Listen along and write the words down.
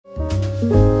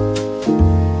Hello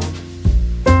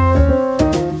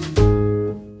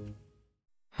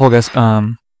guys,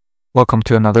 welcome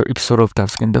to another episode of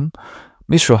Dev's Kingdom.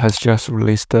 Mistral has just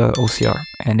released the OCR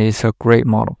and it's a great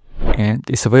model and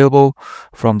it's available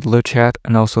from the live chat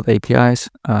and also the APIs.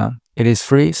 It is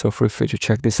free, so feel free to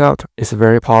check this out. It's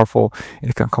very powerful.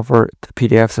 It can convert the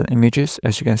PDFs and images,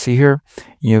 as you can see here,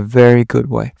 in a very good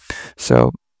way.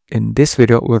 So in this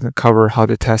video, we're going to cover how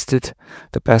to test it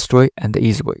the best way and the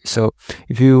easy way. So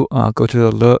if you go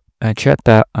to the chat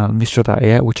that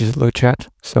Mistral.ai, which is a live chat.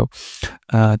 So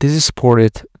this is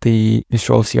supported the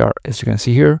Mistral OCR, as you can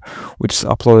see here. We just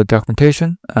uploaded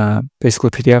documentation, basically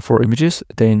PDF for images.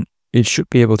 Then it should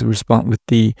be able to respond with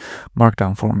the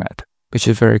markdown format, which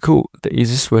is very cool. The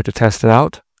easiest way to test it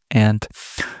out and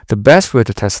the best way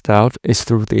to test it out is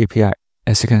through the API.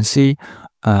 As you can see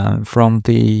from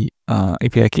the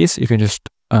API keys, you can just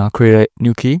create a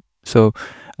new key. So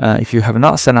if you have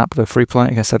not set up the free plan,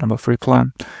 you can set up a free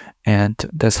plan, and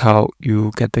that's how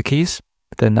you get the keys.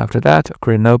 Then after that,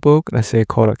 create a notebook, let's say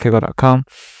called Kaggle.com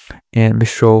and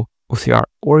Mistral OCR,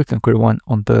 or you can create one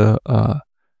on the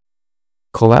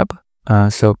collab.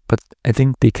 But I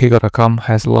think the Kaggle.com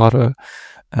has a lot of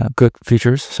good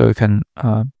features, so you can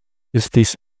use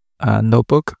this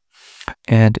notebook.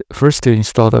 And first to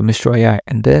install the Mistral AI,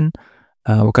 and then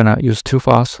we're gonna use two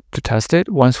files to test it.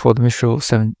 One's for the Mistral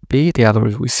 7B, the other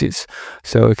is with SIS.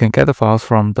 So you can get the files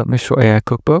from the Mistral AI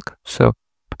cookbook. So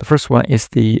the first one is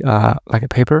the like a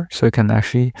paper, so you can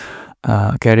actually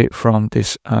get it from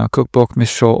this cookbook,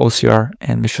 Mistral OCR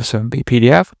and Mistral 7B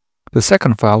PDF. The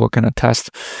second file we're gonna test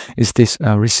is this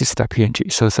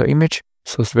receipts.png. So it's an image,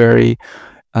 so it's very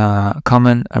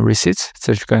common receipts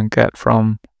that you can get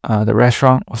from the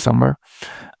restaurant or somewhere.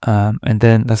 And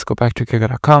then let's go back to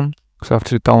Kaggle.com. So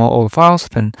after you download all the files,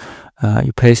 then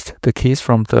you paste the keys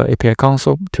from the API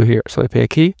console to here. So API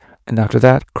key, and after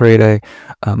that, create a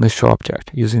Mistral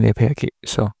object using the API key.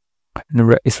 So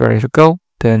it's ready to go.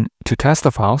 Then to test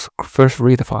the files, first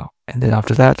read the file, and then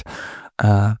after that,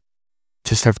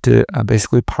 just have to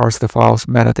basically parse the files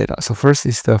metadata. So first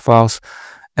is the files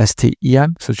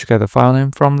STEM, so you get the file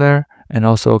name from there, and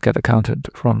also get the content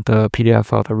from the PDF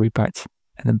file, the read bytes,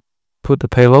 and then put the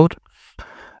payload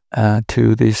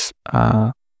to this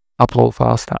upload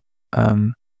files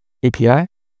API.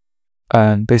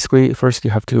 And basically, first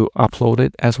you have to upload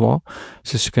it as well.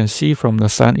 So as you can see from the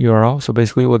signed URL, so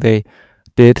basically what they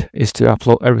did is to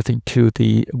upload everything to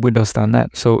the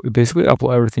windows.net. So you basically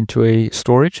upload everything to a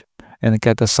storage and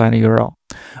get the signed URL.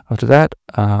 After that,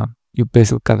 you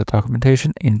basically got the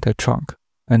documentation in the trunk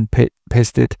and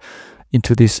paste it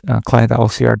into this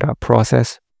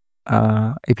client.ocr.process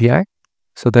API.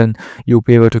 So then you'll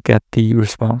be able to get the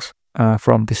response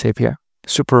from this API.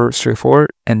 Super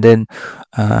straightforward. And then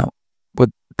what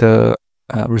the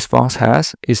response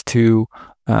has is to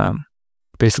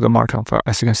basically a markdown file,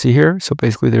 as you can see here. So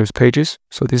basically there's pages.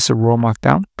 So this is a raw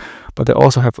markdown, but they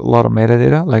also have a lot of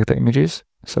metadata like the images.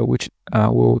 So which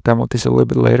we'll demo this a little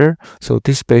bit later. So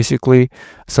this is basically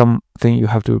something you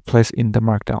have to replace in the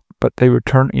markdown, but they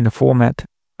return in a format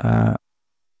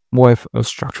more of a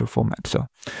structured format. So,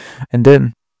 and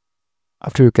then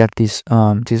after you get this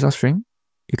JSON string,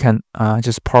 you can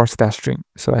just parse that string.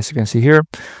 So as you can see here,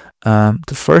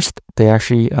 the first they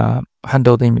actually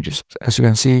handle the images, as you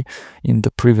can see in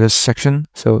the previous section.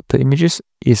 So the images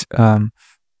is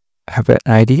have an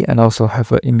ID and also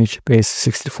have an image base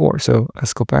 64. So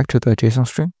let's go back to the JSON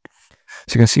string.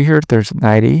 So you can see here there's an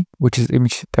ID, which is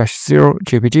image-0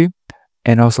 JPG,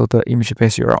 and also the image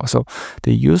base URL. So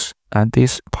they use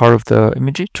this part of the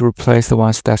image to replace the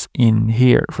ones that's in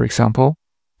here. For example,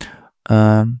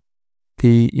 the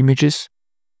images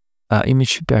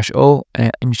image-0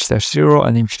 and image-0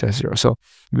 and image-0. So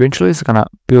eventually it's gonna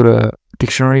build a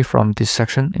dictionary from this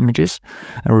section images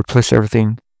and replace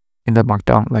everything in the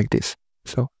markdown like this.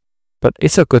 So, but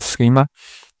it's a good schema.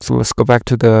 So let's go back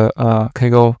to the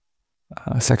Kaggle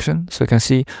section. So you can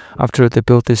see after they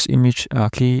built this image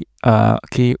key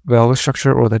value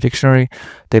structure or the dictionary,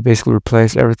 they basically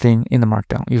replace everything in the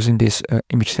markdown using this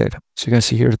image data. So you can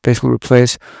see here, basically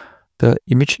replace the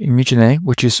image name,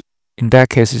 which is in that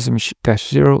case is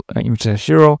image-0,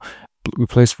 image-0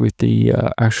 replaced with the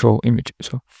actual image.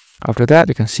 So after that,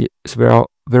 you can see it's very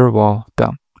well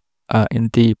done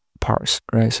in the parse,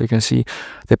 right? So you can see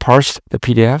they parsed the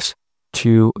PDFs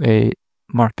to a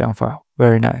markdown file.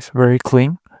 Very nice, very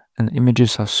clean, and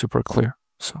images are super clear.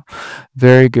 So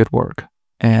very good work.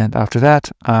 And after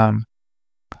that,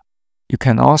 you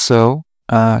can also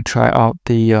try out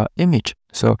the image.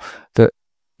 So the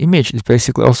image is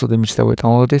basically also the image that we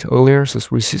downloaded earlier. So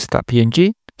it's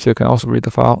receipts.png. So you can also read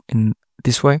the file in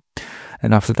this way.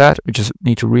 And after that, we just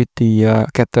need to read the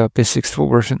get the basics full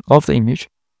version of the image.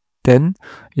 Then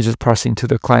you just pass into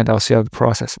the client OCR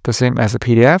process, the same as a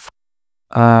PDF.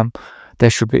 That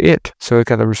should be it. So you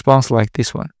get a response like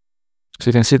this one. So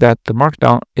you can see that the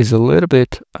markdown is a little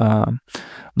bit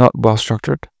not well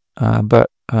structured, but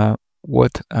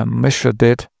what Mistral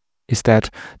did is that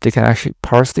they can actually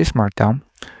parse this markdown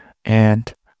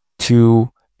and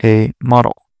to a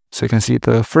model. So you can see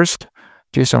the first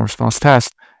JSON response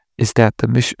test is that the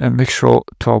Mistral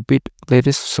 12-bit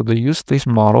latest. So they use this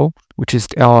model, which is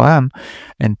the LLM,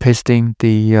 and pasting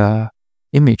the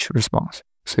image response.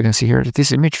 So you can see here that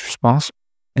this image response,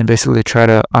 and basically try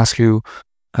to ask you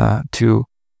to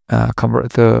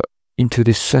convert into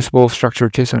this sensible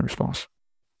structured JSON response.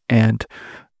 And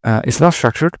it's not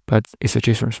structured, but it's a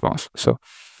JSON response. So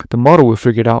the model will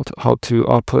figure out how to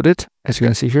output it. As you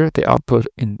can see here, they output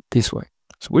in this way,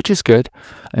 so, which is good.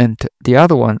 And the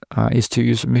other one is to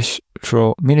use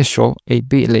Mistral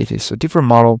 8-bit latest. So different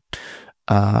model,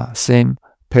 same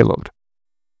payload.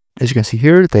 As you can see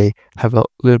here, they have a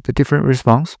little bit different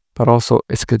response, but also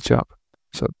it's a good job.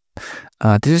 So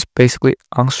this is basically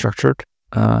unstructured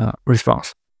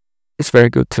response. It's very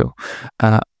good too.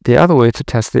 The other way to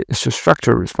test it is to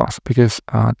structure response, because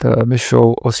the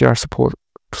Mistral OCR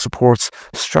supports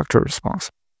structured response.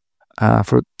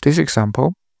 For this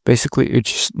example, basically you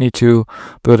just need to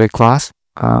build a class,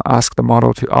 ask the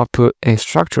model to output a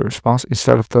structured response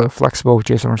instead of the flexible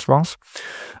JSON response.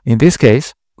 In this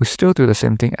case, we still do the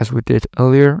same thing as we did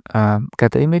earlier.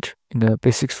 Get the image in the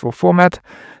basics for format,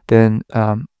 then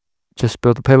just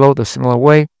build the payload a similar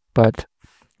way, but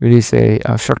release a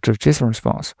structured JSON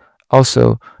response.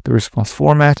 Also, the response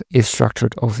format is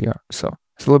structured OCR. So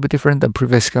it's a little bit different than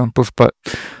previous examples, but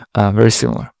very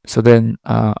similar. So then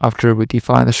after we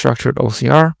define the structured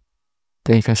OCR,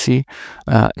 then you can see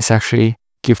it's actually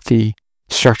give the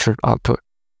structured output.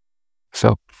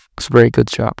 So it's a very good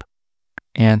job.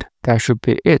 And that should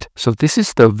be it. So this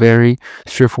is the very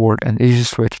straightforward and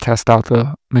easiest way to test out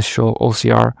the Mistral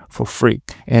OCR for free.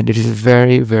 And it is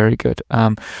very, very good.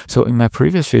 So in my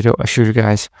previous video, I showed you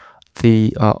guys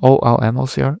the OLM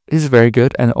OCR. This is very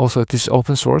good, and also this is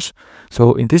open source.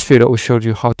 So in this video, we showed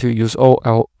you how to use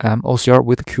OLM OCR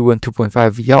with Q1 2.5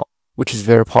 VL, which is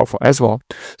very powerful as well.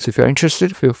 So if you're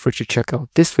interested, feel free to check out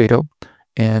this video.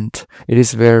 And it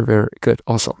is very, very good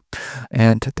also.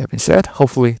 And that being said,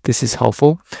 hopefully this is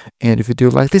helpful. And if you do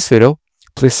like this video,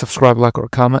 please subscribe, like, or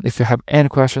comment if you have any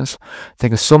questions.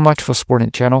 Thank you so much for supporting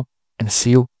the channel, and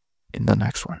see you in the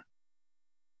next one.